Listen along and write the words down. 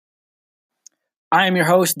I am your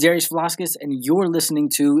host, Darius Velasquez, and you're listening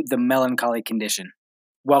to The Melancholy Condition.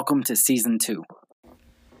 Welcome to Season 2.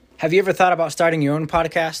 Have you ever thought about starting your own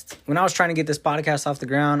podcast? When I was trying to get this podcast off the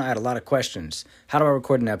ground, I had a lot of questions. How do I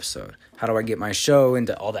record an episode? How do I get my show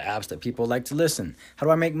into all the apps that people like to listen? How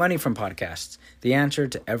do I make money from podcasts? The answer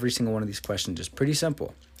to every single one of these questions is pretty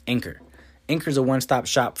simple. Anchor. Anchor is a one-stop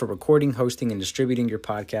shop for recording, hosting, and distributing your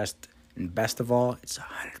podcast. And best of all, it's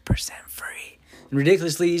 100% free.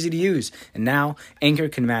 Ridiculously easy to use. And now Anchor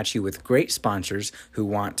can match you with great sponsors who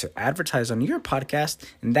want to advertise on your podcast,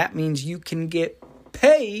 and that means you can get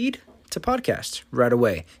paid to podcast right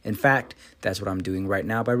away. In fact, that's what I'm doing right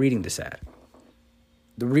now by reading this ad.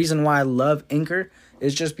 The reason why I love Anchor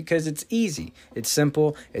is just because it's easy. It's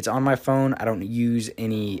simple. It's on my phone. I don't use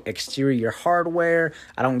any exterior hardware.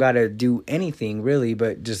 I don't got to do anything really,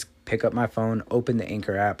 but just pick up my phone, open the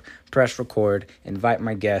Anchor app, press record, invite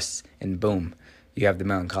my guests, and boom. You have the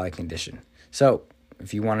Melancholy Condition. So,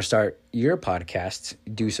 if you want to start your podcast,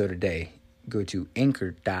 do so today. Go to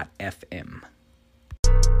anchor.fm.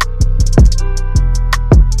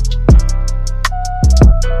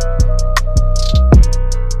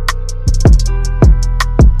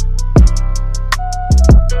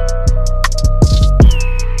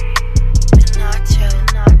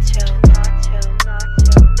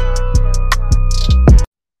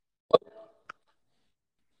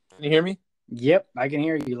 Can you hear me? Yep, I can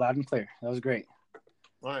hear you loud and clear. That was great.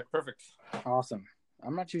 All right, perfect. Awesome.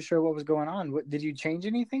 I'm not too sure what was going on. Did you change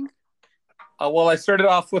anything? Well, I started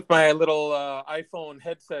off with my little iPhone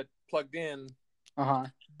headset plugged in,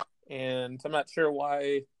 and I'm not sure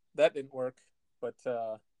why that didn't work, but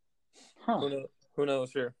who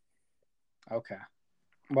knows here. Okay.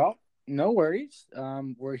 Well, no worries.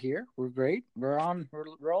 We're here. We're great. We're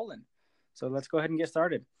rolling. So let's go ahead and get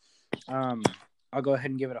started. I'll go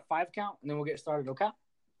ahead and give it a 5 count, and then we'll get started, okay?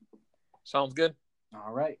 Sounds good.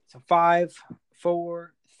 All right. So 5,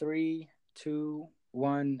 4, 3, 2,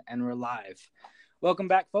 1, and we're live. Welcome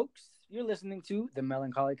back, folks. You're listening to The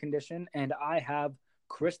Melancholy Condition, and I have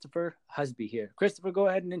Christopher Husby here. Christopher, go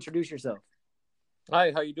ahead and introduce yourself.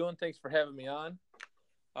 Hi, how you doing? Thanks for having me on.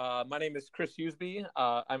 My name is Chris Husby.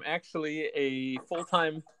 I'm actually a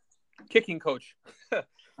full-time kicking coach.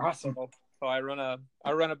 Awesome. So I run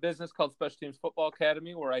a business called Special Teams Football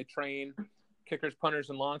Academy where I train kickers, punters,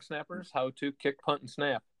 and long snappers how to kick, punt, and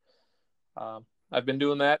snap. I've been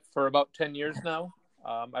doing that for about 10 years now.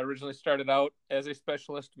 I originally started out as a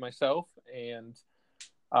specialist myself and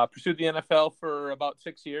pursued the NFL for about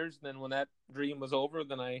 6 years. And then when that dream was over,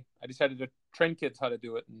 then I decided to train kids how to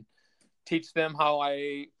do it and teach them how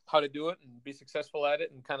to do it and be successful at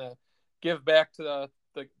it and kind of give back to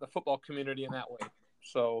the football community in that way.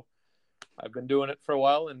 So I've been doing it for a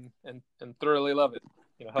while and thoroughly love it.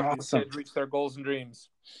 Helping Awesome. Kids reach their goals and dreams.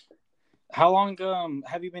 How long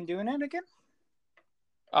have you been doing it again?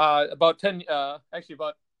 About 9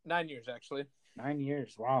 years, actually. 9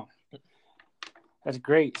 years. Wow. That's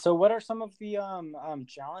great. So what are some of the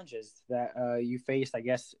challenges that you faced, I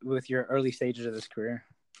guess, with your early stages of this career?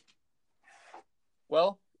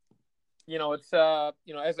 Well, it's,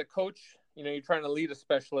 as a coach, you're trying to lead a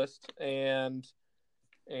specialist and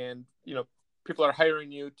people are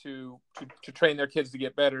hiring you to train their kids to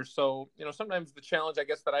get better. So, sometimes the challenge, I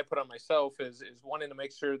guess, that I put on myself is wanting to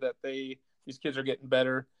make sure that these kids are getting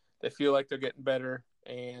better. They feel like they're getting better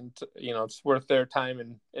and, it's worth their time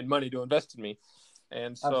and money to invest in me.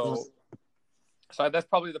 And so that's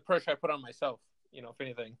probably the pressure I put on myself, if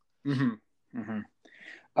anything. Mm-hmm.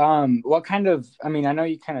 Mm-hmm. What kind of, I know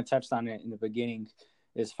you kind of touched on it in the beginning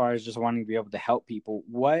as far as just wanting to be able to help people.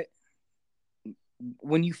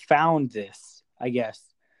 When you found this, I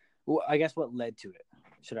guess what led to it,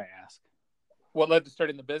 should I ask? What led to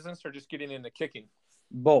starting the business or just getting into kicking?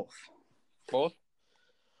 Both.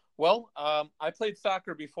 Well, I played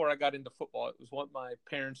soccer before I got into football. It was what my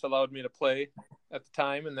parents allowed me to play at the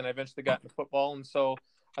time, and then I eventually got into football. And so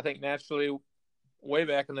I think naturally, way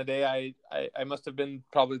back in the day, I must have been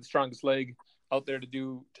probably the strongest leg out there to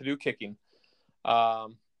do kicking.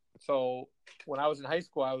 So when I was in high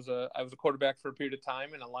school, I was a quarterback for a period of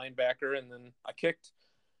time and a linebacker, and then I kicked.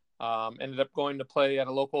 Ended up going to play at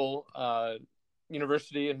a local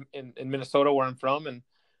university in Minnesota, where I'm from,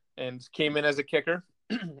 and came in as a kicker.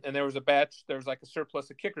 And there was like a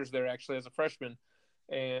surplus of kickers there actually as a freshman,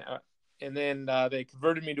 and then they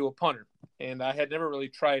converted me to a punter, and I had never really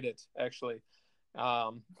tried it actually,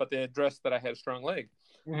 but they addressed that I had a strong leg.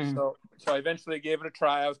 Mm-hmm. So I eventually gave it a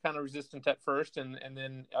try. I was kind of resistant at first, and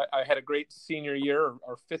then I had a great senior year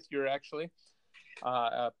or fifth year actually,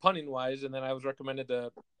 punting wise, and then I was recommended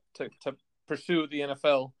to pursue the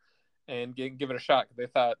NFL and give it a shot. They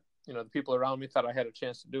thought the people around me thought I had a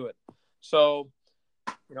chance to do it. So,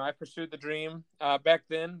 I pursued the dream. Back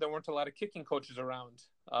then, there weren't a lot of kicking coaches around.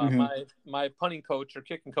 My punting coach or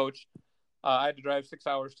kicking coach, I had to drive 6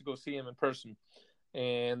 hours to go see him in person,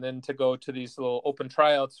 and then to go to these little open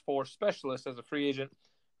tryouts for specialists as a free agent.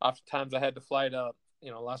 Oftentimes, I had to fly to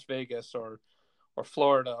Las Vegas or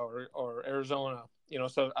Florida or Arizona.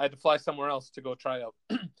 So I had to fly somewhere else to go try out.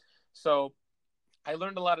 So I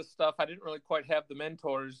learned a lot of stuff. I didn't really quite have the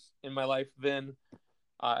mentors in my life then,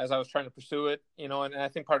 as I was trying to pursue it, and I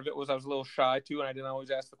think part of it was I was a little shy too, and I didn't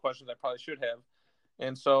always ask the questions I probably should have.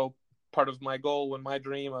 And so part of my goal when my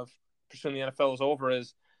dream of pursuing the NFL was over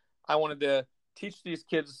is I wanted to teach these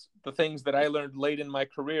kids the things that I learned late in my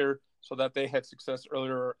career so that they had success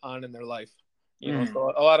earlier on in their life.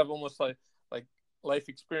 So a lot of almost like life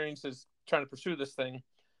experiences trying to pursue this thing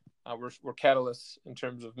were catalysts in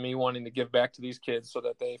terms of me wanting to give back to these kids so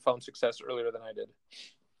that they found success earlier than I did.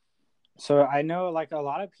 So I know like a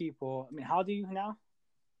lot of people, I mean, how old are you now?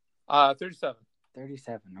 37.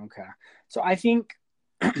 37. Okay. So I think,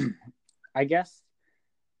 I guess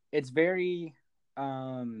it's very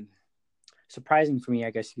surprising for me,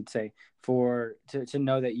 I guess you could say, to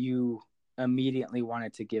know that you immediately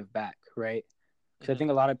wanted to give back, right? Because I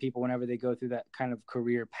think a lot of people, whenever they go through that kind of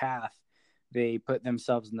career path, they put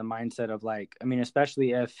themselves in the mindset of like, I mean,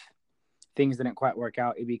 especially if things didn't quite work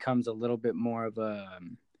out, it becomes a little bit more of a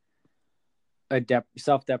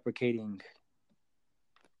self-deprecating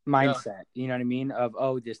mindset, you know what I mean? Of,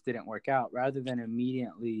 oh, this didn't work out, rather than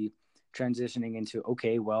immediately transitioning into,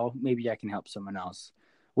 okay, well, maybe I can help someone else.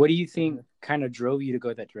 What do you think kind of drove you to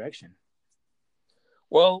go that direction?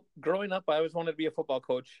 Well, growing up, I always wanted to be a football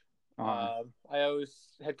coach. I always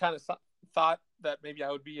had kind of thought that maybe I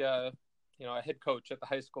would be a head coach at the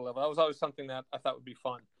high school level. That was always something that I thought would be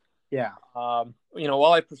fun. Yeah.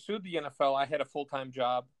 While I pursued the NFL, I had a full-time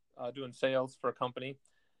job doing sales for a company.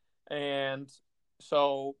 And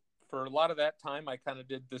so for a lot of that time, I kind of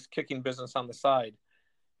did this kicking business on the side.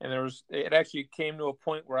 And it actually came to a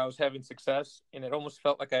point where I was having success, and it almost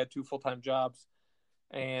felt like I had two full-time jobs.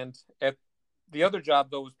 And at the other job,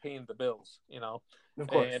 though, was paying the bills, Of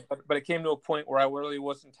course. But it came to a point where I really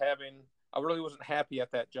wasn't happy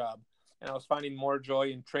at that job. And I was finding more joy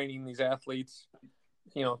in training these athletes,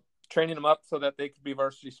 training them up so that they could be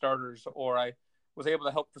varsity starters, or I was able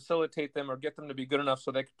to help facilitate them or get them to be good enough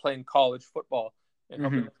so they could play in college football and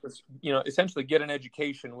helping them, essentially get an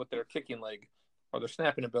education with their kicking leg or their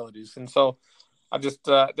snapping abilities. And so I just,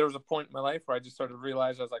 there was a point in my life where I just sort of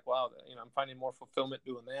realized, I was like, wow, I'm finding more fulfillment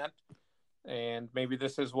doing that. And maybe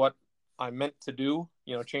this is what I'm meant to do,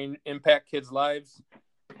 impact kids' lives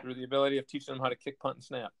through the ability of teaching them how to kick, punt, and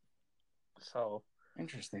snap. So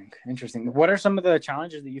interesting. What are some of the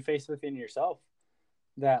challenges that you face within yourself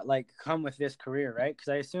that like come with this career, right? Because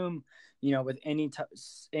I assume, with any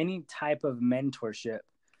type of mentorship,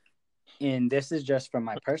 and this is just from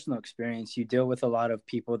my personal experience, you deal with a lot of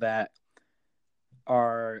people that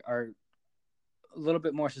are a little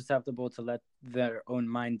bit more susceptible to let their own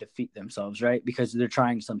mind defeat themselves, right? Because they're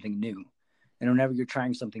trying something new. And whenever you're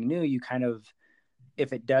trying something new, you kind of,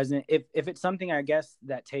 if it's something, I guess,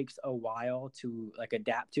 that takes a while to like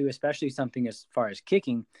adapt to, especially something as far as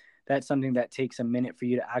kicking, that's something that takes a minute for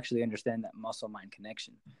you to actually understand that muscle mind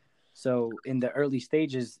connection. So in the early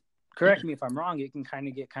stages, correct me if I'm wrong, it can kind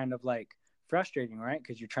of get like frustrating, right?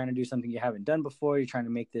 Because you're trying to do something you haven't done before. You're trying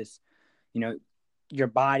to make this, your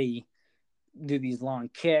body do these long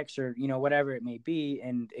kicks or, whatever it may be.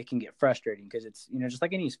 And it can get frustrating because it's, just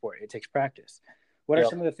like any sport, it takes practice. What are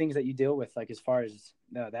some of the things that you deal with, like, as far as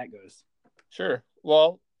that goes? Sure.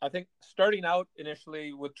 Well, I think starting out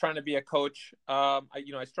initially with trying to be a coach, I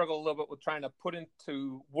struggle a little bit with trying to put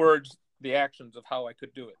into words the actions of how I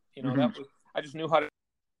could do it. I just knew how to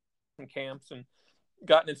in camps and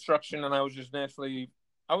got an instruction, and I was just I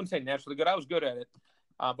wouldn't say naturally good. I was good at it,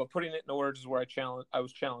 but putting it into words is where I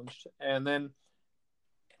was challenged. And then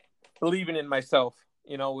believing in myself,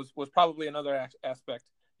 was probably another aspect.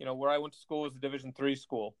 Where I went to school was a Division III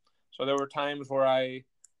school. So there were times where I,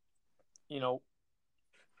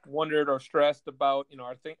 wondered or stressed about,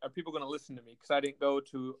 are people going to listen to me? Because I didn't go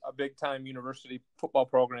to a big time university football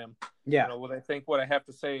program. Yeah. Will they think what I have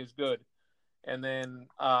to say is good? And then,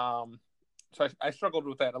 so I struggled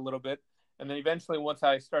with that a little bit. And then eventually, once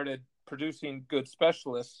I started producing good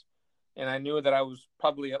specialists, and I knew that I was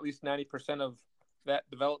probably at least 90% of that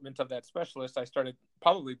development of that specialist, I started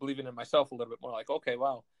probably believing in myself a little bit more, like, okay,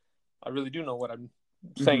 wow, I really do know what I'm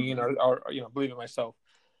saying, or believe in myself.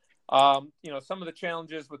 Some of the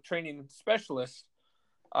challenges with training specialists,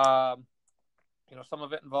 some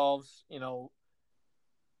of it involves,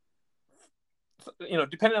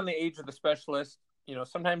 depending on the age of the specialist,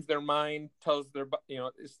 sometimes their mind tells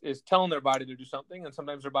is telling their body to do something, and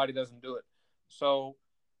sometimes their body doesn't do it. So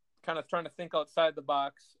kind of trying to think outside the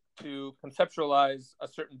box to conceptualize a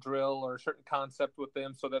certain drill or a certain concept with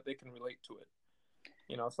them so that they can relate to it.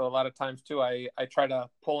 So a lot of times too, I try to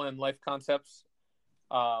pull in life concepts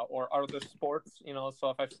or other sports,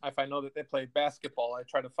 so if I know that they play basketball, I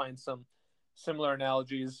try to find some similar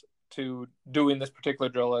analogies to doing this particular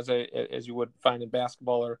drill as you would find in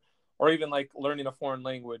basketball or even like learning a foreign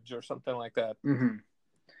language or something like that. Mm-hmm.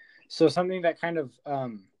 So something that kind of,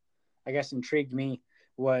 I guess, intrigued me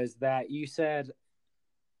was that you said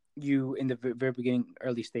you, in the very beginning,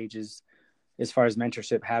 early stages, as far as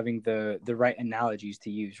mentorship, having the right analogies to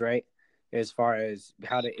use, right? As far as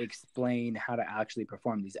how to explain how to actually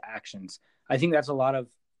perform these actions. I think that's a lot of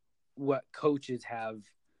what coaches have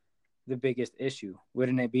the biggest issue,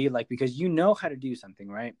 wouldn't it be? Like, because how to do something,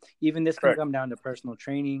 right? Even this can come down to personal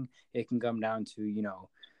training. It can come down to,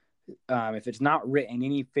 if it's not written,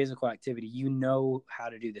 any physical activity, how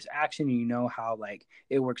to do this action, how like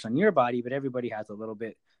it works on your body, but everybody has a little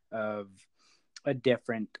bit of a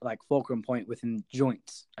different like fulcrum point within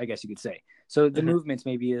joints, I guess you could say. So the movements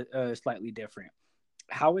may be slightly different.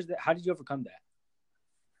 How did you overcome that?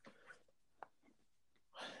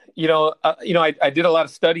 I did a lot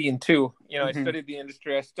of studying too. I studied the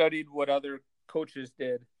industry. I studied what other coaches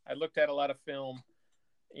did. I looked at a lot of film,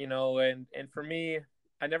 and for me,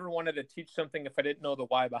 I never wanted to teach something if I didn't know the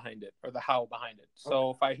why behind it or the how behind it. So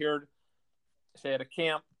if I heard, say at a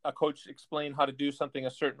camp, a coach explain how to do something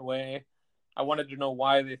a certain way, I wanted to know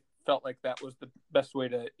why they felt like that was the best way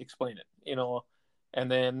to explain it,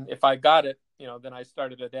 and then if I got it, then I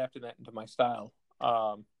started adapting that into my style.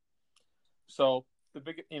 So the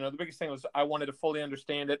biggest thing was I wanted to fully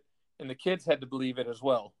understand it, and the kids had to believe it as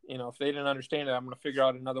well. If they didn't understand it, I'm going to figure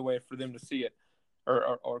out another way for them to see it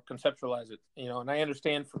or conceptualize it. And I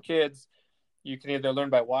understand for kids, you can either learn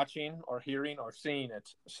by watching or hearing or seeing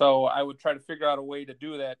it. So I would try to figure out a way to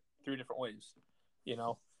do that 3 different ways.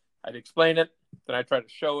 I'd explain it, then I try to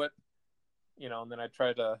show it, and then I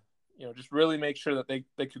try to, just really make sure that they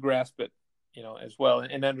could grasp it, as well,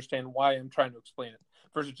 and understand why I'm trying to explain it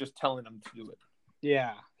versus just telling them to do it.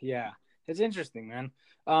 Yeah. It's interesting, man.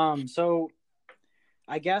 So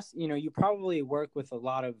I guess, you probably work with a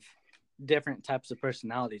lot of different types of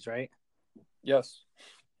personalities, right? Yes.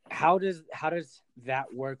 How does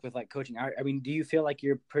that work with like coaching? I mean, do you feel like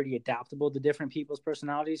you're pretty adaptable to different people's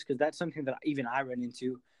personalities? Because that's something that even I run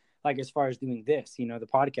into, like as far as doing this, the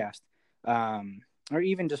podcast, or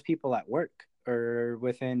even just people at work or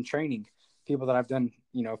within training, people that I've done,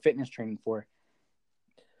 fitness training for.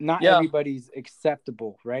 Not everybody's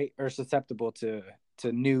acceptable, right? Or susceptible to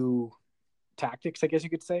new tactics, I guess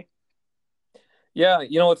you could say. Yeah.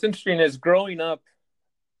 What's interesting is growing up,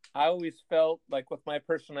 I always felt like with my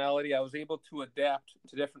personality, I was able to adapt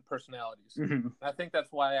to different personalities. Mm-hmm. I think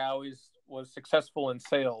that's why I always was successful in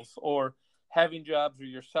sales or having jobs where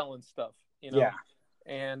you're selling stuff, Yeah.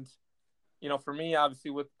 And, for me,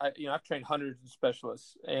 obviously I've trained hundreds of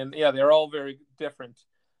specialists and they're all very different.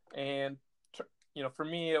 And, for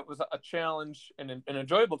me, it was a challenge and an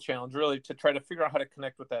enjoyable challenge really to try to figure out how to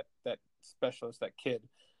connect with that specialist, that kid.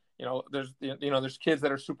 There's kids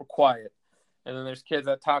that are super quiet. And then there's kids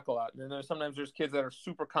that talk a lot. And then sometimes there's kids that are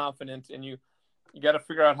super confident, and you got to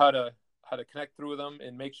figure out how to connect through them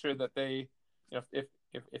and make sure that they, if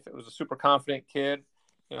it was a super confident kid,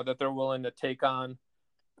 that they're willing to take on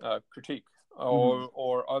critique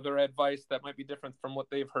or other advice that might be different from what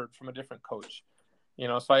they've heard from a different coach.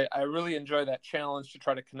 So I really enjoy that challenge to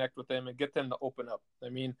try to connect with them and get them to open up. I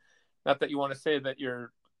mean, not that you want to say that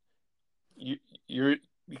you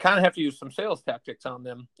kind of have to use some sales tactics on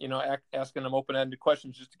them, asking them open-ended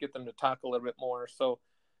questions just to get them to talk a little bit more. So,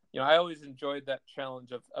 I always enjoyed that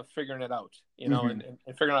challenge of figuring it out, and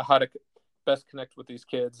figuring out how to best connect with these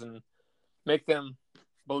kids and make them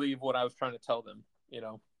believe what I was trying to tell them,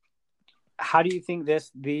 How do you think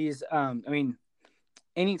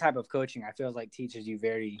any type of coaching, I feel like teaches you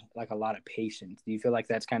a lot of patience. Do you feel like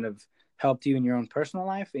that's kind of helped you in your own personal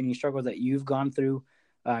life? Any struggles that you've gone through,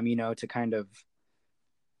 to kind of,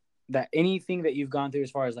 that anything that you've gone through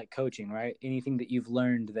as far as like coaching, right? Anything that you've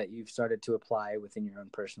learned that you've started to apply within your own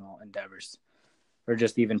personal endeavors or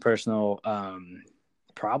just even personal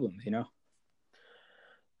problems,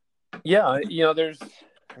 Yeah.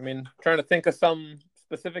 Trying to think of some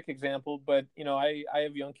specific example, but, I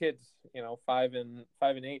have young kids, 5 and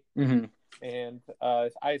 8. Mm-hmm. And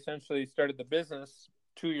I essentially started the business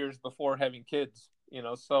 2 years before having kids,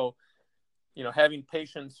 so, having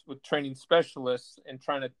patience with training specialists and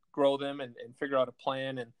trying to grow them and figure out a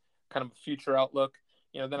plan and kind of a future outlook,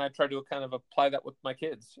 then I try to kind of apply that with my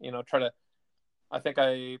kids, I think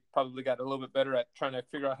I probably got a little bit better at trying to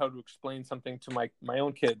figure out how to explain something to my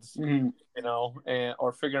own kids,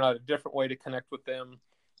 or figuring out a different way to connect with them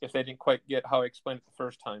if they didn't quite get how I explained it the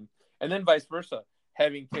first time. And then vice versa,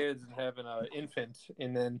 having kids and having an infant.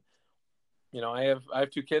 And then, I have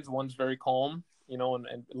two kids. One's very calm,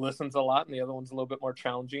 and listens a lot. And the other one's a little bit more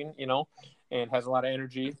challenging, and has a lot of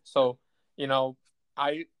energy. So,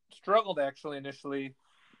 I struggled actually initially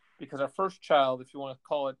because our first child, if you want to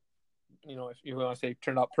call it, if you want to say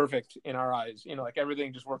turned out perfect in our eyes, like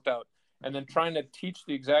everything just worked out. And then trying to teach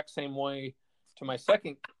the exact same way to my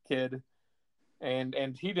second kid,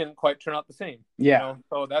 and he didn't quite turn out the same. Yeah.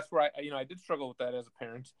 So that's where I did struggle with that as a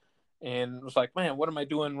parent, and was like, man, what am I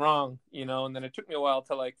doing wrong? And then it took me a while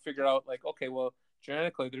to like figure out like, okay, well,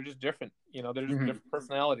 genetically they're just different. They're just different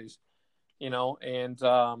personalities. And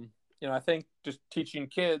I think just teaching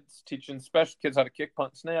special kids how to kick,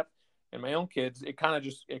 punt, snap, and my own kids, it kind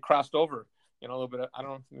of it crossed over, a little bit. I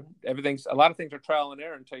don't know. A lot of things are trial and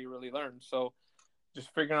error until you really learn. So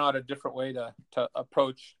just figuring out a different way to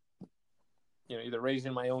approach, either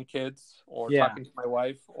raising my own kids or talking to my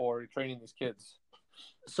wife or training these kids.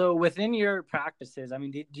 So within your practices, I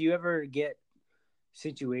mean, do you ever get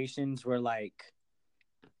situations where like,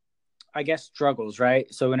 I guess struggles,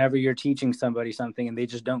 right? So whenever you're teaching somebody something and they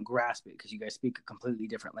just don't grasp it because you guys speak a completely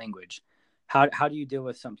different language, how do you deal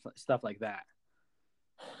with some stuff like that?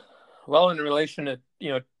 Well, in relation to,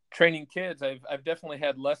 training kids, I've definitely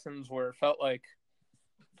had lessons where it felt like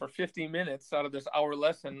for 50 minutes out of this hour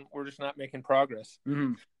lesson, we're just not making progress,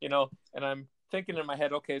 and I'm thinking in my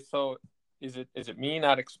head, okay, so is it me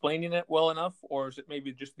not explaining it well enough, or is it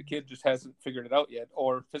maybe just the kid just hasn't figured it out yet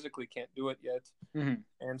or physically can't do it yet?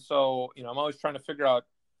 And so, I'm always trying to figure out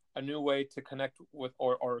a new way to connect with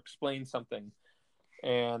or explain something.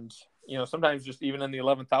 And, sometimes just even in the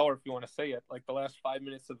 11th hour, if you want to say it, like the last 5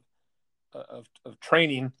 minutes of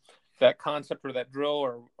training, that concept or that drill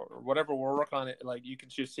or whatever we're working on, it, like you can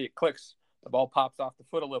just see it clicks, the ball pops off the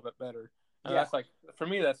foot a little bit better. And that's like, for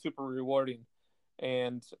me, that's super rewarding.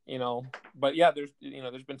 And, but yeah, there's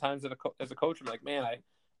been times that as a coach, I'm like, man,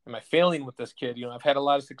 am I failing with this kid? I've had a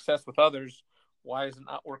lot of success with others. Why is it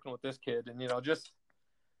not working with this kid? And,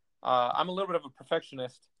 I'm a little bit of a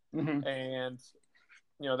perfectionist, and,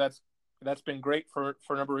 that's been great for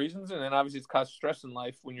a number of reasons. And then obviously it's caused stress in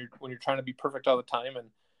life when you're trying to be perfect all the time.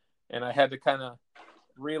 And I had to kind of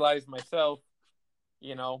realize myself,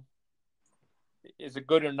 is it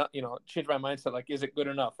good or not? Change my mindset. Like, is it good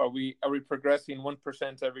enough? Are we progressing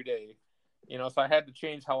 1% every day? So I had to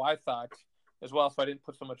change how I thought as well. So I didn't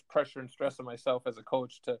put so much pressure and stress on myself as a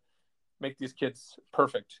coach to make these kids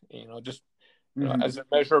perfect, as a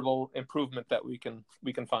measurable improvement that we can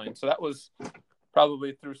find. So that was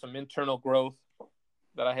probably through some internal growth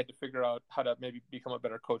that I had to figure out how to maybe become a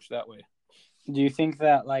better coach that way. Do you think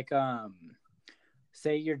that like,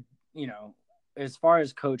 say you're, as far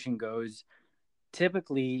as coaching goes,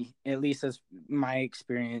 typically, at least as my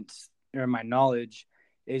experience or my knowledge,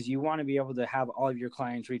 is you want to be able to have all of your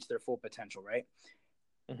clients reach their full potential, right?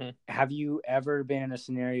 Have you ever been in a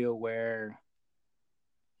scenario where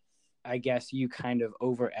I guess you kind of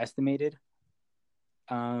overestimated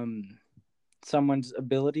someone's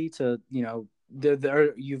ability to,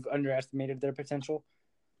 you've underestimated their potential?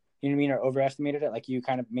 You know what I mean? Or overestimated it? Like you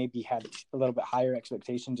kind of maybe had a little bit higher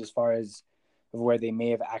expectations as far as of where they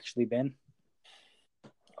may have actually been?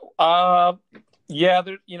 Yeah,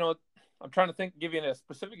 there, I'm trying to give you a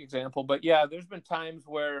specific example, but yeah, there's been times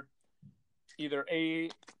where either I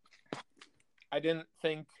didn't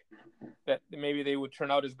think that maybe they would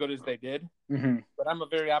turn out as good as they did, but I'm a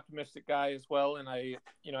very optimistic guy as well. And I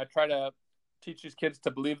try to teach these kids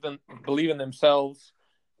to believe in themselves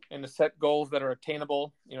and to set goals that are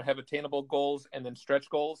attainable, have attainable goals and then stretch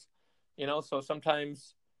goals, so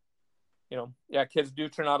sometimes, kids do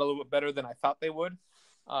turn out a little bit better than I thought they would.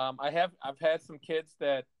 I've had some kids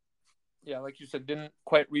that, like you said, didn't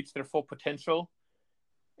quite reach their full potential.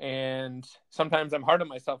 And sometimes I'm hard on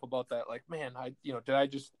myself about that. Like, man, did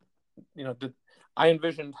I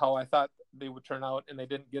envisioned how I thought they would turn out and they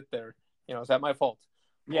didn't get there? Is that my fault?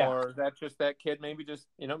 Yeah. Or is that just that kid maybe just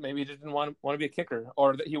didn't want to be a kicker,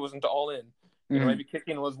 or that he wasn't all in? Maybe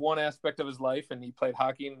kicking was one aspect of his life and he played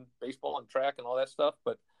hockey and baseball and track and all that stuff.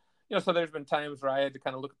 But, so there's been times where I had to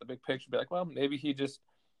kind of look at the big picture and be like, well, maybe he just,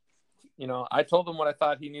 I told him what I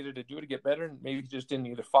thought he needed to do to get better, and maybe he just didn't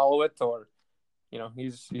either follow it or,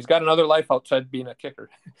 he's got another life outside being a kicker.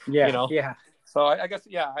 Yeah. Yeah. So I guess,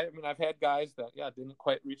 I've had guys that, didn't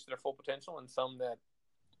quite reach their full potential, and some that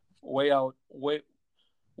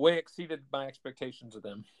way exceeded my expectations of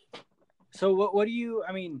them. So what do you,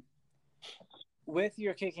 I mean, with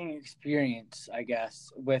your kicking experience, I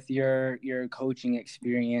guess, with your coaching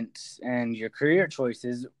experience and your career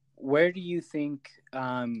choices, where do you think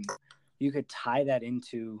you could tie that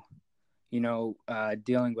into,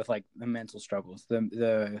 dealing with like the mental struggles,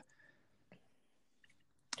 the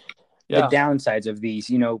downsides of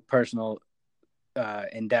these, personal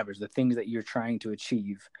endeavors, the things that you're trying to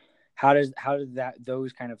achieve? How does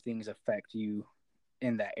those kind of things affect you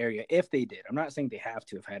in that area, if they did? I'm not saying they have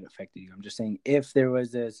to have had affected you. I'm just saying if there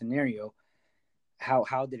was a scenario,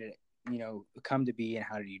 how did it, come to be, and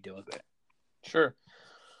how did you deal with it? Sure.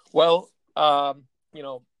 Well,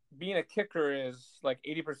 being a kicker is like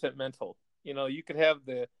 80% mental. You could have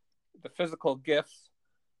the physical gifts,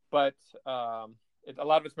 but a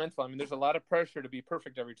lot of it's mental. I mean, there's a lot of pressure to be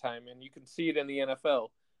perfect every time, and you can see it in the NFL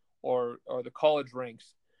or the college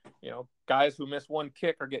ranks. Guys who miss one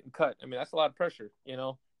kick are getting cut. I mean, that's a lot of pressure.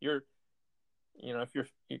 If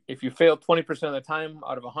you fail 20% of the time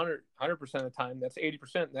out of 100% of the time, that's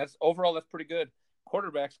 80%. That's overall, that's pretty good.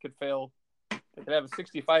 Quarterbacks could fail. They could have a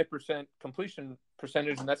 65% completion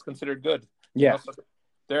percentage, and that's considered good. Yeah. So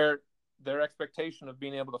their expectation of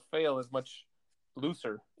being able to fail is much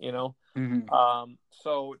looser. Mm-hmm.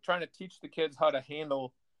 So trying to teach the kids how to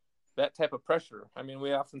handle that type of pressure. I mean,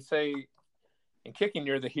 we often say, in kicking,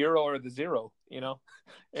 you're the hero or the zero,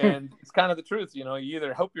 and it's kind of the truth. You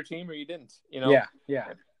either help your team or you didn't, Yeah.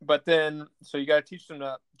 But then, so you got to teach them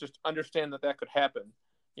to just understand that could happen,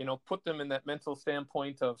 put them in that mental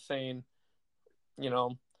standpoint of saying,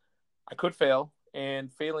 I could fail,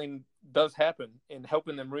 and failing does happen, and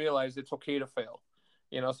helping them realize it's okay to fail,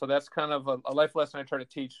 so that's kind of a life lesson I try to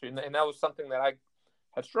teach. And that was something that I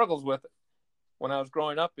had struggles with when I was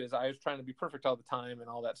growing up, is I was trying to be perfect all the time and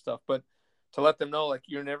all that stuff. But to let them know, like,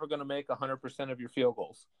 you're never going to make 100% of your field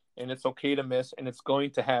goals, and it's okay to miss, and it's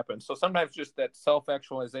going to happen. So sometimes just that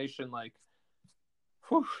self-actualization, like,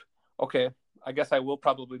 whew, okay, I guess I will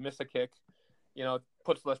probably miss a kick,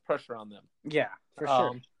 puts less pressure on them. Yeah, for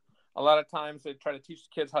sure. A lot of times they try to teach the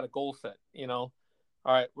kids how to goal set,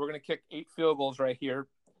 all right, we're going to kick 8 field goals right here.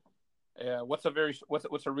 What's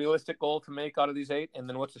a realistic goal to make out of these 8? And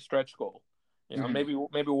then what's a stretch goal? Mm-hmm. Maybe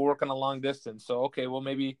we'll work on a long distance. So, okay, well,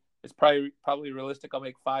 maybe it's probably realistic. I'll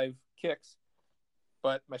make 5 kicks,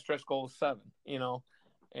 but my stretch goal is 7,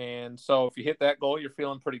 and so if you hit that goal, you're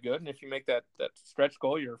feeling pretty good. And if you make that stretch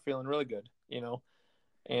goal, you're feeling really good,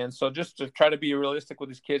 and so just to try to be realistic with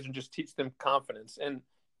these kids and just teach them confidence. And,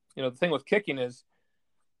 the thing with kicking is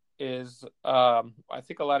I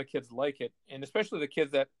think a lot of kids like it, and especially the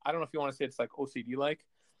kids that, I don't know if you want to say it's like OCD like,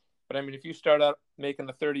 but I mean, if you start out making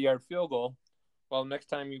a 30-yard field goal, well, next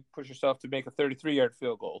time you push yourself to make a 33-yard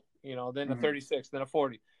field goal, then a 36, then a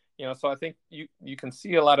 40, so I think you can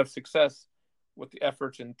see a lot of success with the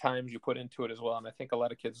efforts and times you put into it as well. And I think a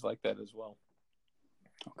lot of kids like that as well.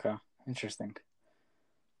 Okay. Interesting.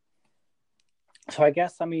 So I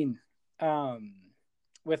guess, I mean,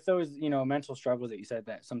 with those, mental struggles that you said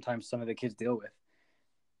that sometimes some of the kids deal with,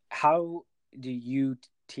 how do you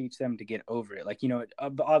teach them to get over it? Like,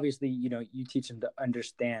 obviously, you teach them to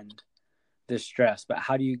understand the stress, but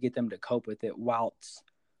how do you get them to cope with it whilst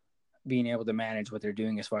being able to manage what they're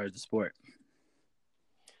doing as far as the sport?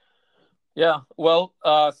 Yeah, well,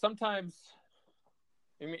 sometimes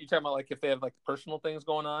you're talking about like if they have like personal things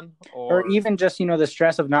going on, or even just the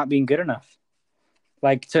stress of not being good enough,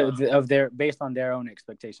 like based on their own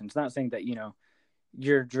expectations. Not saying that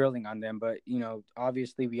you're drilling on them, but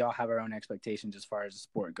obviously we all have our own expectations as far as the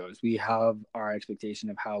sport goes. We have our expectation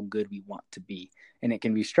of how good we want to be, and it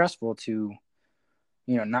can be stressful to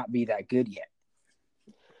not be that good yet.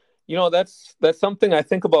 That's something I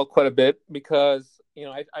think about quite a bit, because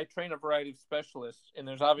I train a variety of specialists, and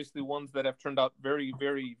there's obviously ones that have turned out very,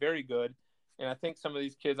 very, very good. And I think some of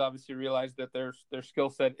these kids obviously realize that their skill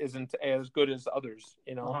set isn't as good as others,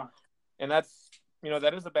 Uh-huh. And that's,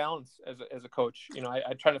 that is a balance as a coach.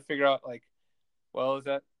 I try to figure out, like, well, is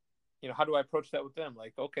that, how do I approach that with them?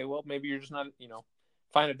 Like, okay, well, maybe you're just not,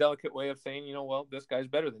 find a delicate way of saying, well, this guy's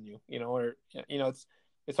better than you, or,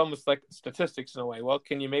 it's almost like statistics in a way. Well,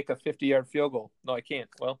 can you make a 50-yard field goal? No, I can't.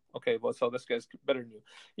 Well, okay, well, so this guy's better than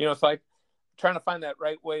you. So I trying to find that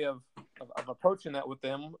right way of approaching that with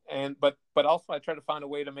them. And, but also I try to find a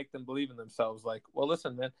way to make them believe in themselves. Like, well,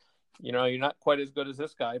 listen, man, you're not quite as good as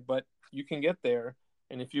this guy, but you can get there.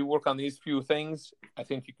 And if you work on these few things, I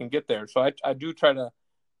think you can get there. So I do try to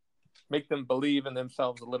make them believe in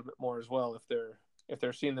themselves a little bit more as well, if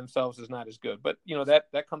they're seeing themselves as not as good. But,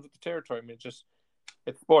 that comes with the territory. I mean,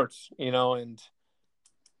 it's sports, and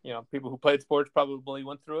people who played sports probably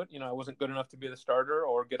went through it. I wasn't good enough to be the starter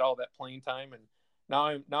or get all that playing time. And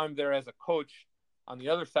now I'm there as a coach on the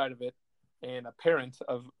other side of it, and a parent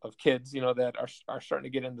of kids, that are starting to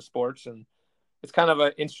get into sports. And it's kind of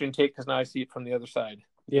an interesting take because now I see it from the other side.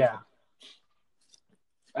 Yeah.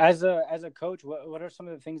 As a coach, what are some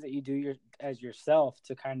of the things that you do as yourself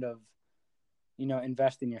to kind of,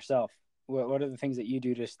 invest in yourself? What are the things that you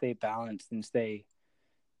do to stay balanced and stay,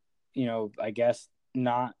 I guess,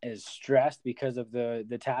 not as stressed because of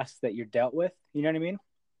the tasks that you're dealt with? You know what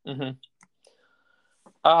I mean?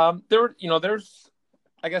 There's,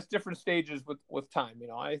 I guess, different stages with time.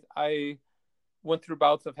 I went through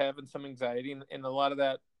bouts of having some anxiety, and a lot of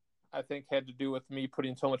that I think had to do with me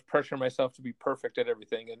putting so much pressure on myself to be perfect at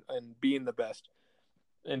everything and being the best,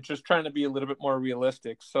 and just trying to be a little bit more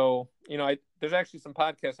realistic. So, there's actually some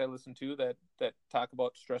podcasts I listen to that talk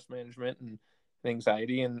about stress management and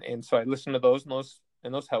anxiety. And so I listen to those,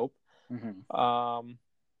 and those help. Mm-hmm.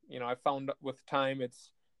 I found with time,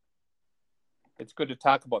 it's good to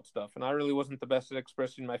talk about stuff. And I really wasn't the best at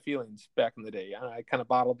expressing my feelings back in the day. I kind of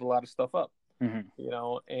bottled a lot of stuff up, mm-hmm.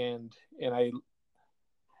 And I,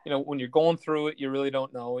 when you're going through it, you really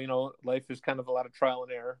don't know. Life is kind of a lot of trial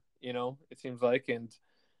and error, it seems like.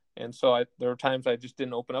 And so there were times I just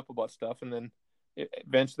didn't open up about stuff. And then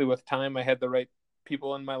eventually with time, I had the right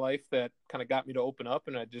people in my life that kind of got me to open up.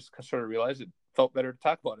 And I just sort of realized it felt better to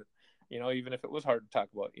talk about it, even if it was hard to talk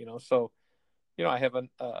about, So, I have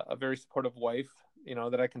a very supportive wife,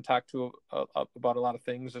 that I can talk to about a lot of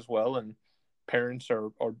things as well. And parents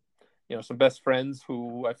or some best friends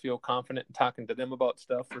who I feel confident in talking to them about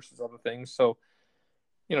stuff versus other things. So,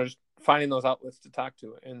 just finding those outlets to talk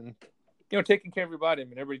to and, taking care of your body. I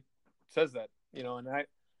mean, everybody says that, and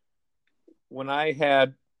when I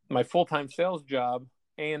had my full-time sales job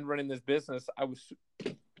and running this business,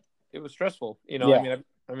 it was stressful, Yeah.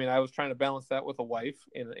 I was trying to balance that with a wife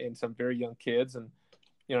and some very young kids, and,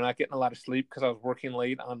 not getting a lot of sleep because I was working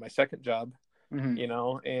late on my second job,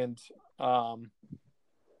 Mm-hmm. And,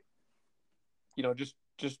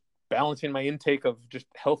 just balancing my intake of just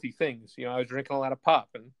healthy things. I was drinking a lot of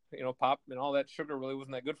pop, and, pop and all that sugar really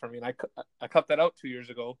wasn't that good for me. And I cut that out 2 years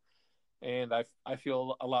ago, and I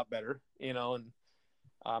feel a lot better, and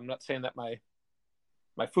I'm not saying that my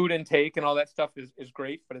food intake and all that stuff is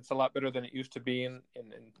great, but it's a lot better than it used to be. And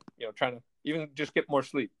trying to even just get more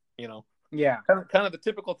sleep, Yeah. kind of the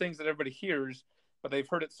typical things that everybody hears, but they've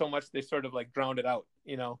heard it so much, they sort of like drowned it out,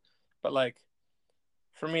 but like,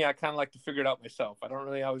 for me, I kind of like to figure it out myself. I don't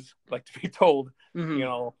really always like to be told,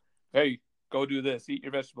 Mm-hmm. Hey, go do this, eat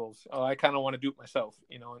your vegetables. I kind of want to do it myself,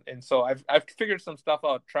 and so I've figured some stuff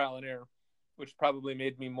out, trial and error, which probably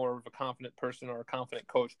made me more of a confident person or a confident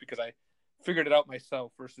coach because I figured it out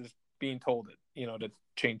myself versus being told it, to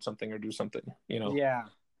change something or do something, Yeah.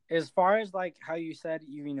 As far as like how you said,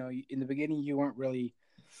 in the beginning, you weren't really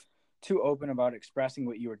too open about expressing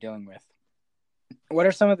what you were dealing with. What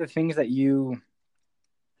are some of the things that you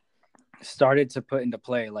started to put into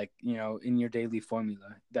play, like, in your daily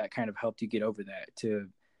formula that kind of helped you get over that to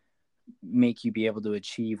make you be able to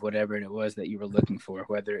achieve whatever it was that you were looking for,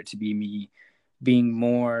 whether it to be me being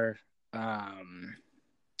more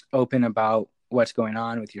open about what's going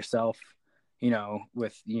on with yourself,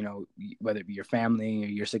 with, whether it be your family or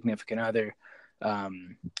your significant other.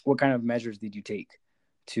 What kind of measures did you take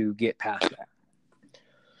to get past that?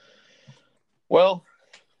 Well,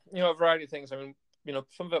 a variety of things. I mean,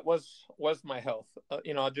 some of it was my health.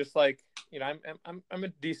 Just like, I'm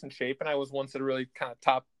in decent shape, and I was once a really kind of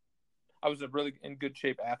top. I was a really in good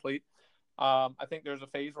shape athlete. I think there's a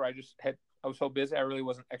phase where I was so busy I really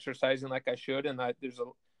wasn't exercising like I should, and there's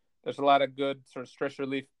a lot of good sort of stress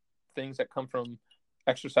relief things that come from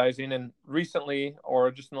exercising. And recently, or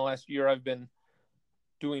just in the last year, I've been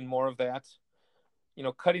doing more of that.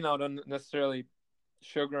 Cutting out unnecessarily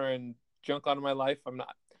sugar and junk out of my life.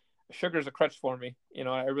 Sugar is a crutch for me.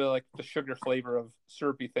 I really like the sugar flavor of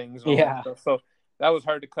syrupy things and all that stuff. So that was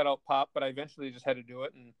hard to cut out pop, but I eventually just had to do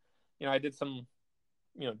it. And, I did some,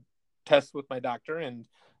 tests with my doctor, and,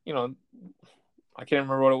 I can't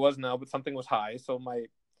remember what it was now, but something was high. So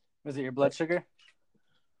Was it your blood sugar?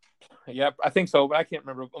 Yeah, I think so, but I can't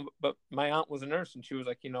remember. But my aunt was a nurse, and she was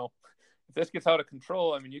like, if this gets out of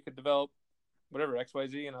control, I mean, you could develop whatever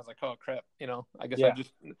XYZ. And I was like, oh crap, I guess I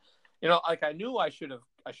just, like I knew I should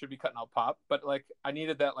be cutting out pop, but like I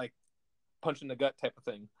needed that like punch in the gut type of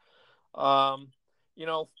thing.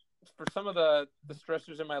 For some of the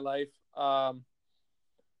stressors in my life,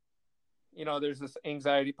 there's this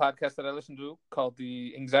anxiety podcast that I listen to called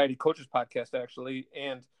the Anxiety Coaches Podcast, actually,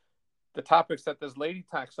 and the topics that this lady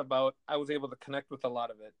talks about, I was able to connect with a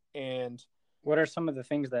lot of it. And What are some of the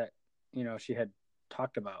things that, she had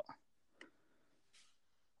talked about?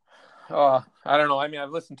 I don't know. I mean, I've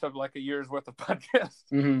listened to like a year's worth of podcasts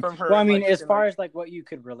from her. Well, I mean, as far as like what you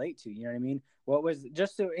could relate to, you know what I mean? What was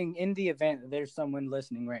just so in the event that there's someone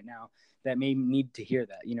listening right now that may need to hear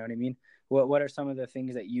that, you know what I mean? What are some of the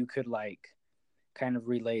things that you could like kind of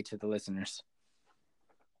relay to the listeners?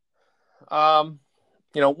 One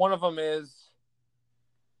of them is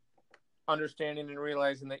understanding and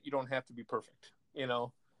realizing that you don't have to be perfect,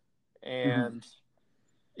 and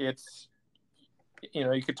it's,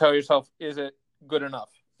 you could tell yourself, is it good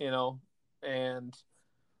enough, and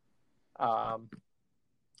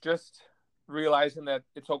just realizing that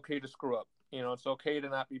it's okay to screw up, it's okay to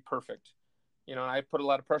not be perfect, and I put a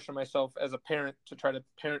lot of pressure on myself as a parent to try to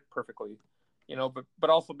parent perfectly, but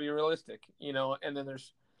also be realistic, and then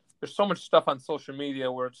there's so much stuff on social media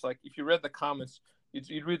where it's like, if you read the comments,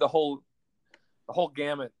 you'd read the whole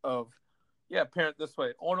gamut of, yeah, parent this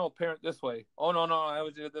way. Oh no, parent this way. Oh no, I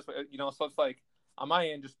would do it this way. So it's like, on my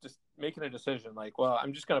end, just making a decision. Like, well,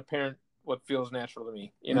 I'm just gonna parent what feels natural to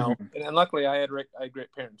me. And luckily, I had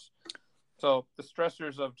great parents. So the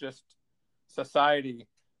stressors of just society,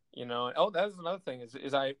 that was another thing.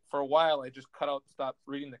 Is I, for a while, I just stopped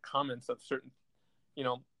reading the comments of certain,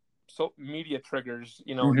 so media triggers,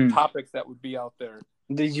 topics that would be out there.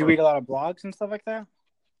 Did you read a lot of blogs and stuff like that?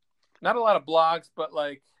 Not a lot of blogs, but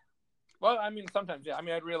like, well, I mean, sometimes, yeah. I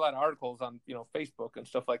mean, I'd read a lot of articles on, Facebook and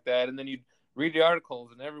stuff like that. And then you'd read the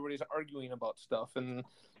articles and everybody's arguing about stuff and,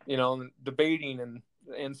 debating.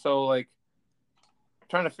 And so, like,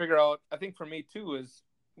 trying to figure out, I think for me too, is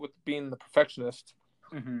with being the perfectionist,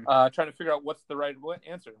 trying to figure out what's the right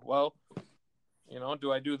answer. Well,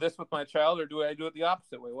 do I do this with my child or do I do it the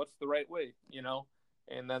opposite way? What's the right way,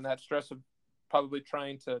 And then that stress of probably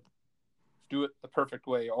trying to do it the perfect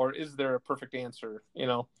way, or is there a perfect answer,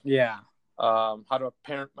 Yeah. How to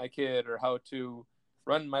parent my kid, or how to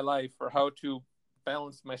run my life, or how to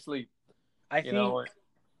balance my sleep. I think,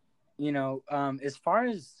 as far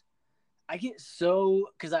as I get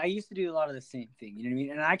because I used to do a lot of the same thing, you know what I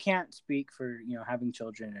mean? And I can't speak for, having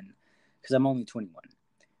children, and because I'm only 21,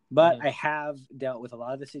 but I have dealt with a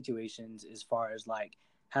lot of the situations as far as like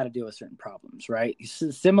how to deal with certain problems, right?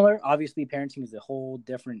 Similar, obviously parenting is a whole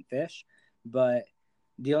different fish, but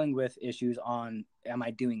dealing with issues on, am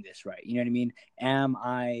I doing this right? You know what I mean? Am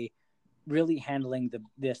I really handling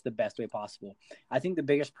this the best way possible? I think the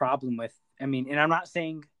biggest problem and I'm not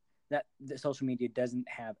saying that the social media doesn't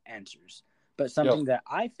have answers, but something that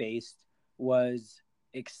I faced was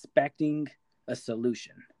expecting a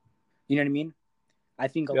solution. You know what I mean? I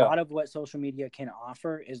think a lot of what social media can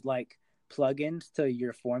offer is like plugins to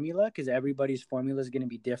your formula, because everybody's formula is going to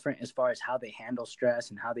be different as far as how they handle stress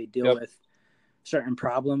and how they deal with certain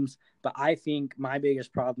problems. But I think my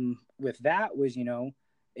biggest problem with that was,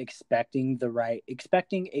 expecting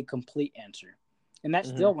a complete answer. And that's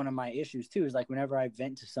still one of my issues too, is like whenever I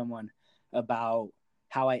vent to someone about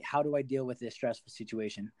how do I deal with this stressful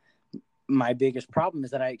situation, my biggest problem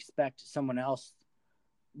is that I expect someone else,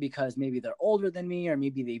 because maybe they're older than me or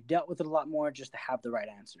maybe they've dealt with it a lot more, just to have the right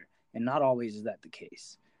answer. And not always is that the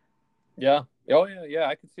case. Yeah. Oh yeah. Yeah.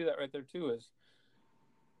 I can see that right there too. Is,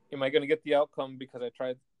 am I going to get the outcome because I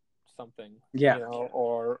tried something? Yeah.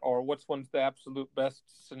 Or what's the absolute best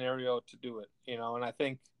scenario to do it? And I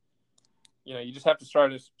think, you just have to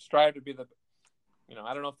strive to be the,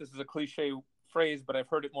 I don't know if this is a cliche phrase, but I've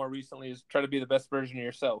heard it more recently, is try to be the best version of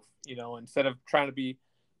yourself, instead of trying to be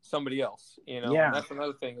somebody else, Yeah. And that's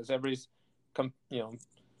another thing, is everybody's,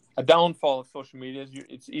 a downfall of social media is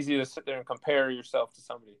it's easy to sit there and compare yourself to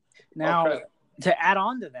somebody. Now, to add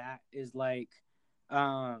on to that is like,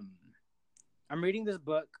 I'm reading this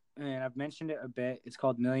book, and I've mentioned it a bit. It's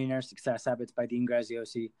called Millionaire Success Habits by Dean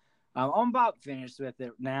Graziosi. I'm about finished with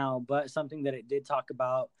it now, but something that it did talk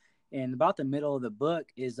about in about the middle of the book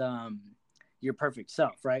is your perfect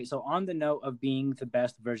self, right? So on the note of being the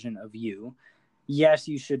best version of you, yes,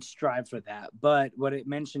 you should strive for that. But what it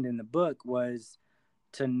mentioned in the book was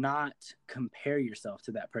to not compare yourself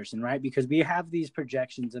to that person, right? Because we have these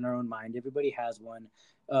projections in our own mind. Everybody has one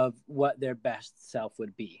of what their best self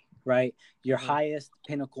would be, right? Your highest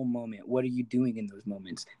pinnacle moment. What are you doing in those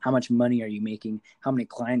moments? How much money are you making? How many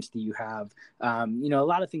clients do you have? A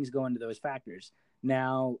lot of things go into those factors.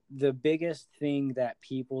 Now, the biggest thing that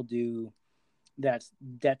people do that's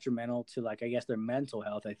detrimental to, like, I guess, their mental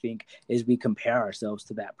health, I think, is we compare ourselves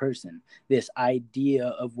to that person. This idea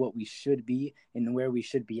of what we should be and where we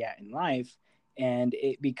should be at in life. And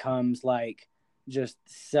it becomes like just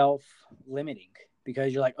self-limiting.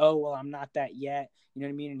 because you're like, oh, well, I'm not that yet. You know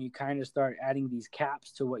what I mean? And you kind of start adding these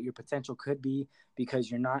caps to what your potential could be because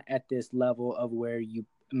you're not at this level of where you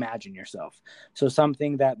imagine yourself. So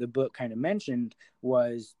something that the book kind of mentioned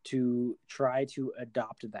was to try to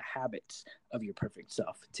adopt the habits of your perfect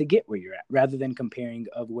self to get where you're at, rather than comparing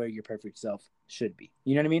of where your perfect self should be.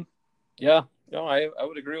 You know what I mean? Yeah, no, I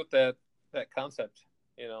would agree with that concept.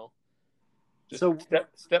 Just So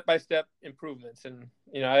step by step improvements, and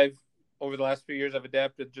I've over the last few years I've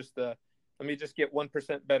adapted just the let me just get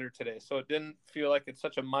 1% better today, so it didn't feel like it's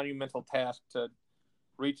such a monumental task to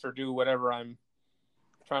reach or do whatever I'm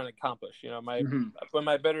trying to accomplish. Am I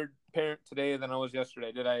a better parent today than I was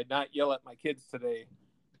yesterday? Did I not yell at my kids today?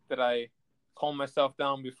 Did I calm myself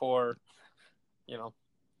down before, yelling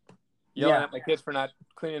at my kids for not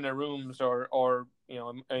cleaning their rooms or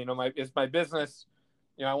it's my business.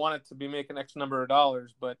 I want it to be making X number of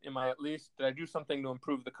dollars, but did I do something to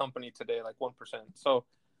improve the company today, like 1%? So,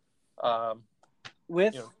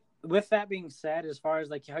 with that being said, as far as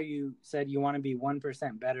like how you said you want to be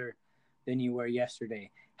 1% better than you were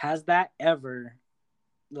yesterday, has that ever,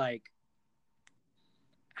 like,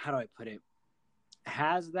 how do I put it?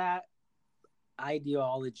 Has that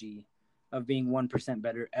ideology of being 1%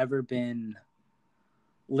 better ever been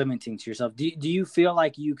limiting to yourself? Do you feel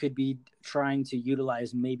like you could be trying to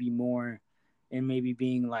utilize maybe more and maybe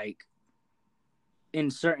being like in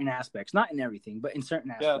certain aspects, not in everything, but in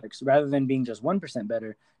certain aspects, rather than being just 1%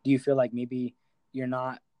 better? Do you feel like maybe you're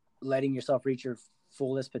not letting yourself reach your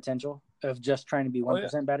fullest potential of just trying to be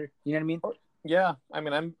 1% better? You know what I mean? Yeah. I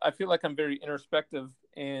mean, I feel like I'm very introspective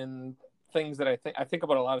in things that I think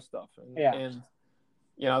about a lot of stuff. And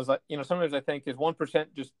I was like, sometimes I think, is 1%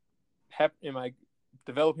 just am I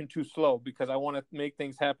developing too slow because I want to make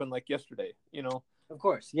things happen like yesterday, Of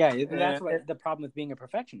course. Yeah. That's what the problem with being a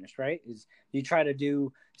perfectionist, right? Is you try to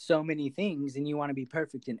do so many things and you want to be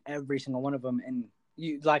perfect in every single one of them. And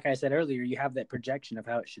you, like I said earlier, you have that projection of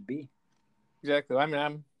how it should be. Exactly. I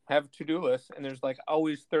mean, have a to-do list and there's like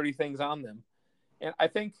always 30 things on them. And I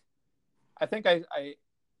think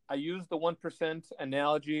I use the 1%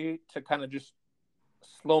 analogy to kind of just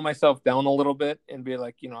slow myself down a little bit and be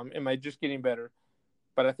like, am I just getting better?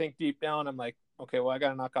 But I think deep down, I'm like, okay, well, I got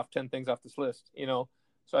to knock off 10 things off this list,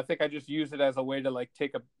 So I think I just use it as a way to like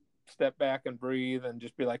take a step back and breathe and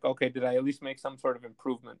just be like, okay, did I at least make some sort of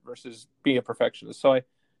improvement versus be a perfectionist? So I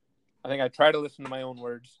think I try to listen to my own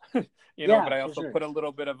words, but I also put a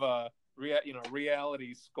little bit of a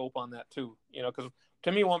reality scope on that too, because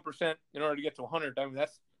to me, 1% in order to get to 100, I mean,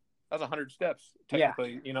 that's 100 steps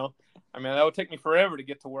technically, I mean, that would take me forever to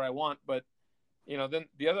get to where I want, but then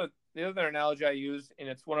the other analogy I use, and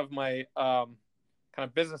it's one of my kind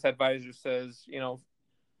of business advisors says,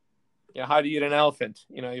 how do you eat an elephant?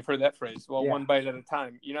 You've heard that phrase. Well, one bite at a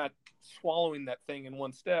time. You're not swallowing that thing in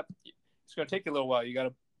one step. It's going to take you a little while. You got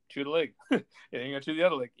to chew the leg. And then you got to chew the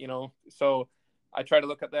other leg, So I try to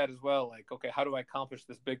look at that as well. Like, okay, how do I accomplish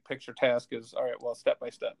this big picture task? Is all right. Well, step by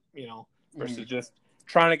step, versus just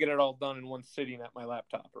trying to get it all done in one sitting at my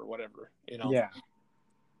laptop or whatever, Yeah.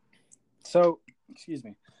 So, excuse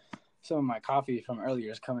me. Some of my coffee from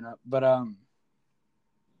earlier is coming up, but all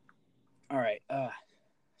right.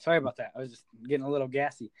 Sorry about that. I was just getting a little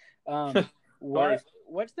gassy.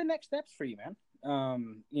 What's the next steps for you, man?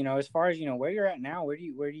 As far as where you're at now,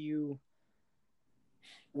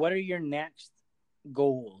 what are your next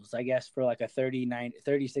goals, I guess, for like a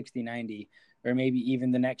 30, 60, 90, or maybe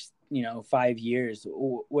even the next 5 years?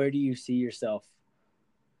 Where do you see yourself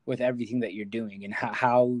with everything that you're doing, and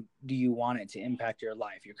how do you want it to impact your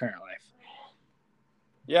life, your current life?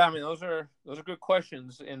 Yeah, I mean, those are good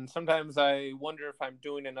questions, and sometimes I wonder if I'm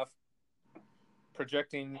doing enough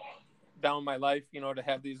projecting down my life, to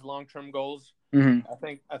have these long-term goals. Mm-hmm.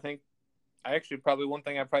 I think I actually probably one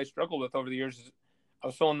thing I probably struggled with over the years is I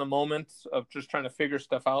was so in the moment of just trying to figure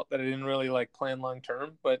stuff out that I didn't really like plan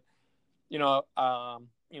long-term. But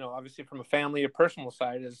obviously from a family or personal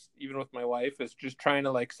side, is even with my wife, is just trying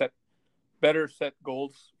to like set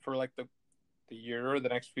goals for like the year or the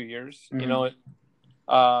next few years. Mm-hmm.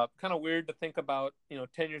 Kind of weird to think about,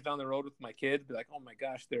 10 years down the road with my kids, be like, oh my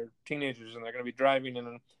gosh, they're teenagers and they're going to be driving and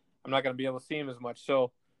I'm not going to be able to see them as much.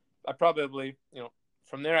 So I probably,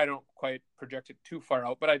 from there, I don't quite project it too far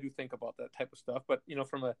out, but I do think about that type of stuff. But,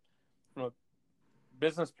 from a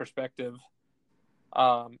business perspective,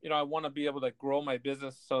 I want to be able to grow my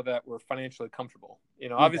business so that we're financially comfortable.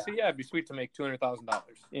 Obviously, it'd be sweet to make $200,000,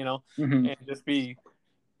 Mm-hmm.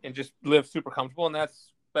 and just live super comfortable. And that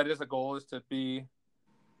is a goal, is to be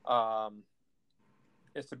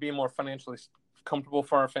more financially comfortable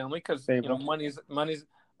for our family, because money's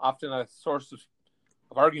often a source of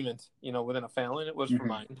argument, within a family, and it was for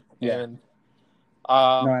mine. Yeah. And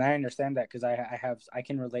no, and I understand that because I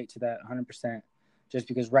can relate to that 100%. Just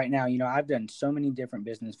because right now, I've done so many different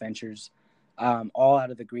business ventures, all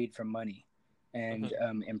out of the greed for money and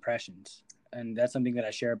impressions, and that's something that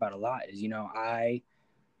I share about a lot. Is I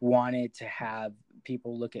wanted to have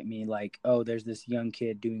people look at me like, oh, there's this young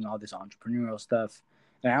kid doing all this entrepreneurial stuff,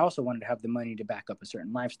 and I also wanted to have the money to back up a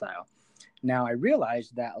certain lifestyle. Now I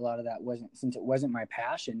realized that a lot of that since it wasn't my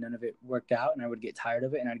passion, none of it worked out, and I would get tired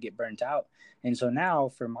of it and I'd get burnt out. And so now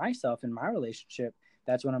for myself in my relationship,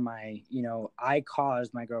 that's one of my, I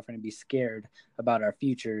caused my girlfriend to be scared about our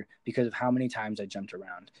future because of how many times I jumped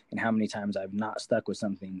around and how many times I've not stuck with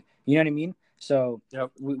something. You know what I mean? So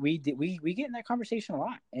yep. we get in that conversation a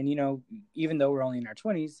lot. And, even though we're only in our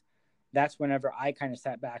 20s, that's whenever I kind of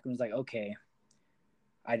sat back and was like, okay,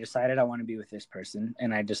 I decided I want to be with this person,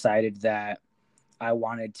 and I decided that I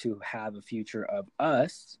wanted to have a future of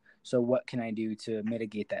us. So what can I do to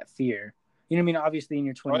mitigate that fear? You know what I mean? Obviously in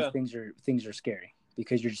your 20s, things are scary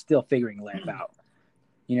because you're still figuring life out.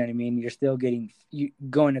 You know what I mean? You're still going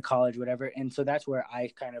to college, whatever. And so that's where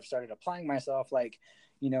I kind of started applying myself. Like,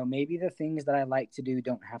 maybe the things that I like to do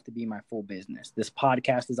don't have to be my full business. This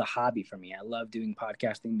podcast is a hobby for me. I love doing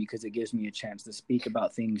podcasting because it gives me a chance to speak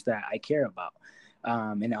about things that I care about.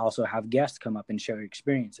 And also have guests come up and share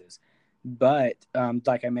experiences. But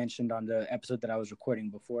like I mentioned on the episode that I was recording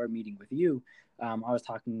before meeting with you, I was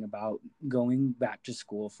talking about going back to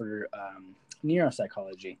school for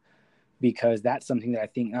neuropsychology, because that's something that I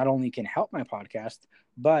think not only can help my podcast,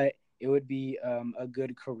 but it would be a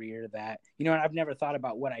good career that, and I've never thought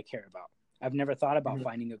about what I care about. I've never thought about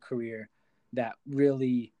finding a career that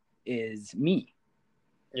really is me.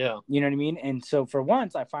 Yeah. You know what I mean? And so for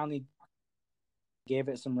once, I finally gave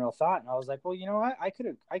it some real thought, and I was like, well, what? I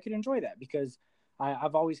could enjoy that because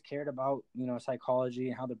I've always cared about, psychology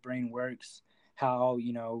and how the brain works, how,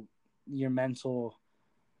 your mental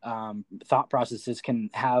thought processes can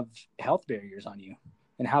have health barriers on you,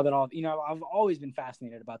 and how that all, I've always been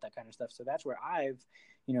fascinated about that kind of stuff. So that's where I've,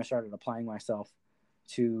 started applying myself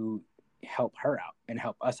to help her out and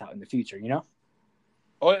help us out in the future,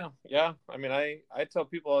 Oh yeah. Yeah. I mean, I tell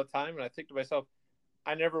people all the time, and I think to myself,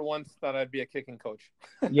 I never once thought I'd be a kicking coach.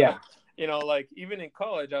 Yeah. Like even in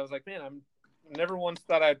college, I was like, man, I'm never once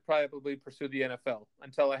thought I'd probably pursue the NFL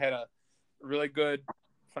until I had a really good,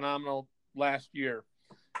 phenomenal last year.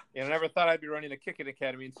 I never thought I'd be running a kicking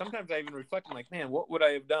academy. And sometimes I even reflect, I'm like, man, what would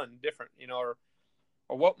I have done different? Or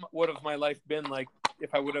what would have my life been like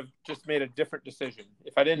if I would have just made a different decision,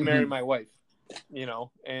 if I didn't marry my wife,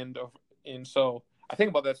 and so I think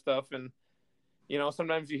about that stuff, and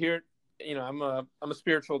sometimes you hear it. I'm a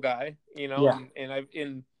spiritual guy, and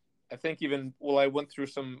I think even I went through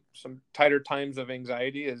some tighter times of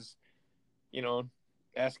anxiety is,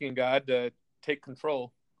 asking God to take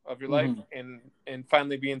control of your life and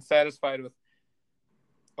finally being satisfied with,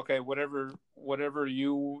 okay, whatever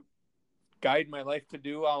you guide my life to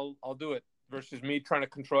do, I'll do it, versus me trying to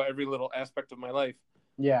control every little aspect of my life.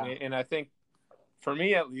 Yeah. And I think for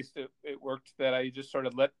me, at least, it worked that I just sort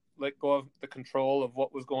of let go of the control of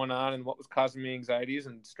what was going on and what was causing me anxieties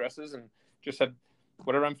and stresses, and just said,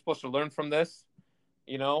 whatever I'm supposed to learn from this,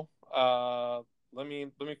 let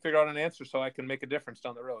me figure out an answer so I can make a difference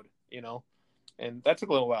down the road, and that took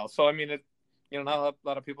a little while. So, I mean, not a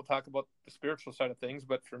lot of people talk about the spiritual side of things,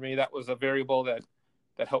 but for me, that was a variable that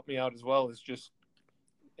helped me out as well, is just,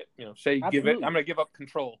 say, I'm going to give up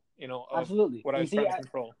control, of what I was trying to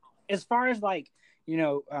control. As far as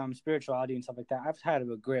spirituality and stuff like that, I've had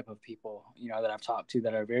a grip of people, that I've talked to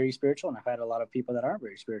that are very spiritual, and I've had a lot of people that aren't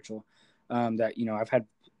very spiritual, that, I've had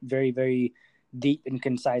very, very deep and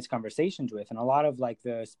concise conversations with. And a lot of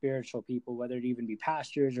the spiritual people, whether it even be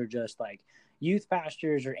pastors or just youth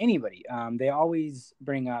pastors or anybody, they always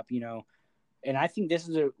bring up, and I think this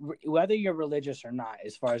is whether you're religious or not,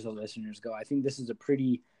 as far as the listeners go, I think this is a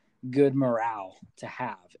pretty good morale to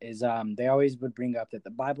have, is they always would bring up that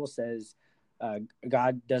the Bible says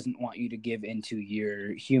God doesn't want you to give into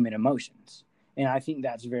your human emotions. And I think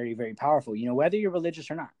that's very, very powerful, whether you're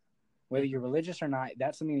religious or not. Whether you're religious or not,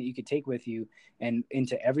 that's something that you could take with you and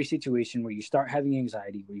into every situation where you start having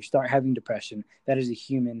anxiety, where you start having depression. That is a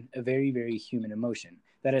very, very human emotion.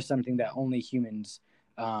 That is something that only humans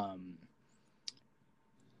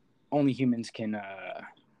can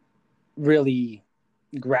really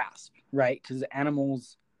grasp, right? Because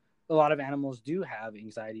a lot of animals do have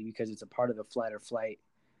anxiety because it's a part of the flight or flight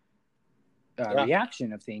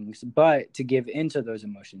reaction of things. But to give into those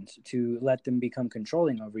emotions, to let them become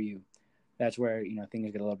controlling over you, that's where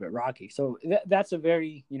things get a little bit rocky. So that's a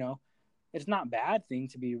very it's not a bad thing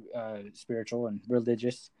to be spiritual and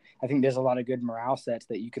religious. I think there's a lot of good morale sets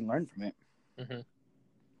that you can learn from it. Mm-hmm.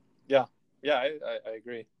 Yeah, I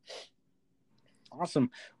agree. Awesome.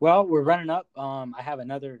 Well, we're running up. I have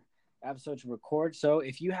another episode to record. So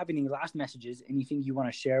if you have any last messages, anything you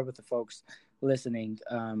want to share with the folks listening,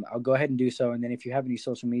 I'll go ahead and do so. And then if you have any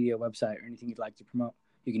social media, website, or anything you'd like to promote,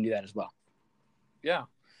 you can do that as well. Yeah.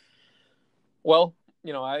 Well,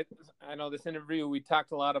 I know this interview, we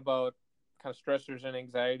talked a lot about kind of stressors and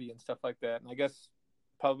anxiety and stuff like that. And I guess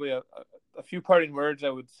probably a few parting words I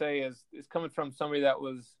would say is coming from somebody that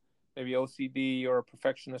was maybe OCD or a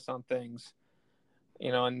perfectionist on things.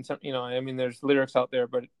 And some, I mean, there's lyrics out there,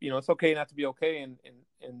 but it's okay not to be okay, and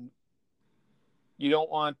you don't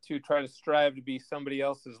want to try to strive to be somebody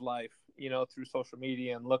else's life, through social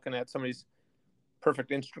media and looking at somebody's perfect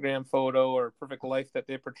Instagram photo or perfect life that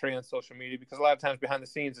they portray on social media, because a lot of times behind the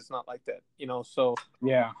scenes it's not like that, so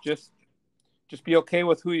yeah, just be okay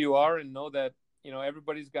with who you are, and know that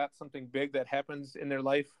everybody's got something big that happens in their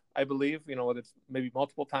life, I believe, whether it's maybe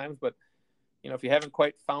multiple times, but if you haven't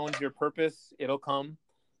quite found your purpose, it'll come,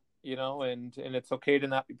 and it's okay to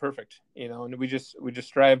not be perfect, and we just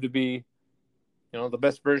strive to be, the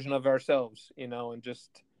best version of ourselves, and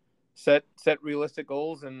just set realistic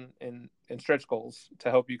goals and stretch goals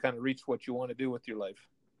to help you kind of reach what you want to do with your life.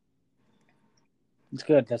 It's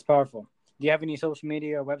good. That's powerful. Do you have any social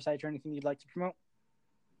media or websites or anything you'd like to promote?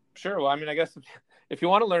 Sure. Well, I mean, I guess if you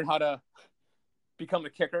want to learn how to become a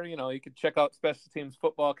kicker, you could check out Special Teams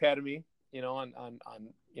Football Academy, on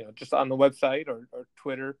just on the website or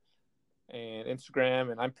Twitter and Instagram.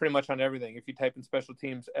 And I'm pretty much on everything. If you type in Special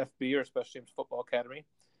Teams FB or Special Teams Football Academy,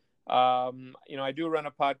 I do run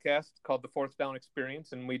a podcast called The Fourth Down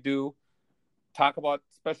Experience, and we do talk about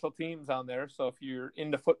special teams on there. So if you're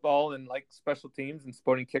into football and like special teams and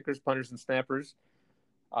supporting kickers, punters, and snappers,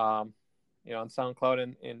 on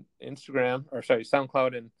SoundCloud and Instagram, or sorry,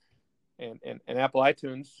 SoundCloud and Apple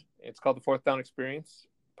iTunes, it's called The Fourth Down Experience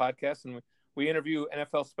podcast. And we interview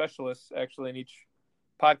NFL specialists actually in each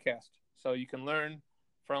podcast. So you can learn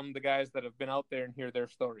from the guys that have been out there and hear their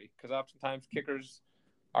story. Because oftentimes kickers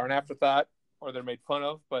are an afterthought or they're made fun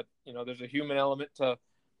of, but there's a human element to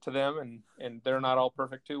them, and they're not all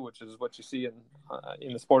perfect too, which is what you see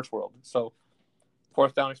in the sports world. So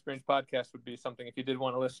Fourth Down Experience podcast would be something if you did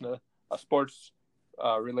want to listen to a sports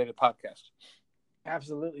related podcast.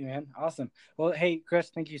 Absolutely, man. Awesome. Well, hey, Chris,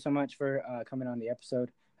 thank you so much for coming on the episode.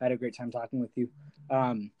 I had a great time talking with you.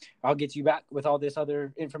 I'll get you back with all this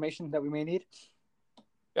other information that we may need.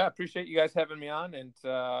 Yeah, I appreciate you guys having me on, and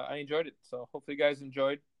I enjoyed it. So hopefully you guys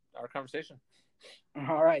enjoyed our conversation.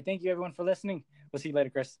 All right. Thank you, everyone, for listening. We'll see you later,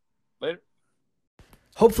 Chris. Later.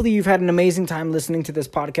 Hopefully you've had an amazing time listening to this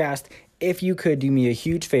podcast. If you could do me a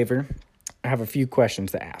huge favor, I have a few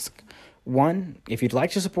questions to ask. One, if you'd like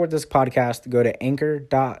to support this podcast, go to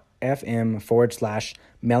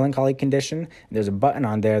anchor.fm/melancholy condition. There's a button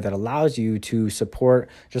on there that allows you to support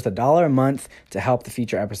just $1 a month to help the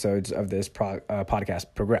future episodes of this podcast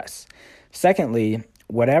progress. Secondly,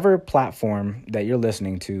 whatever platform that you're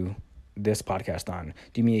listening to this podcast on,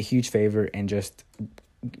 do me a huge favor and just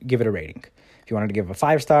give it a rating. If you wanted to give a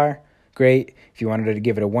 5-star, great. If you wanted to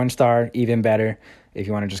give it a 1-star, even better. If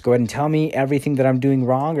you want to just go ahead and tell me everything that I'm doing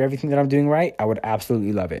wrong or everything that I'm doing right, I would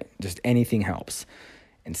absolutely love it. Just anything helps.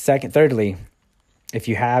 And thirdly, if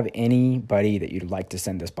you have anybody that you'd like to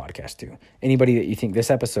send this podcast to, anybody that you think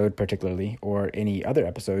this episode particularly or any other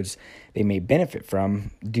episodes they may benefit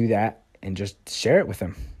from, do that and just share it with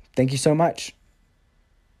them. Thank you so much.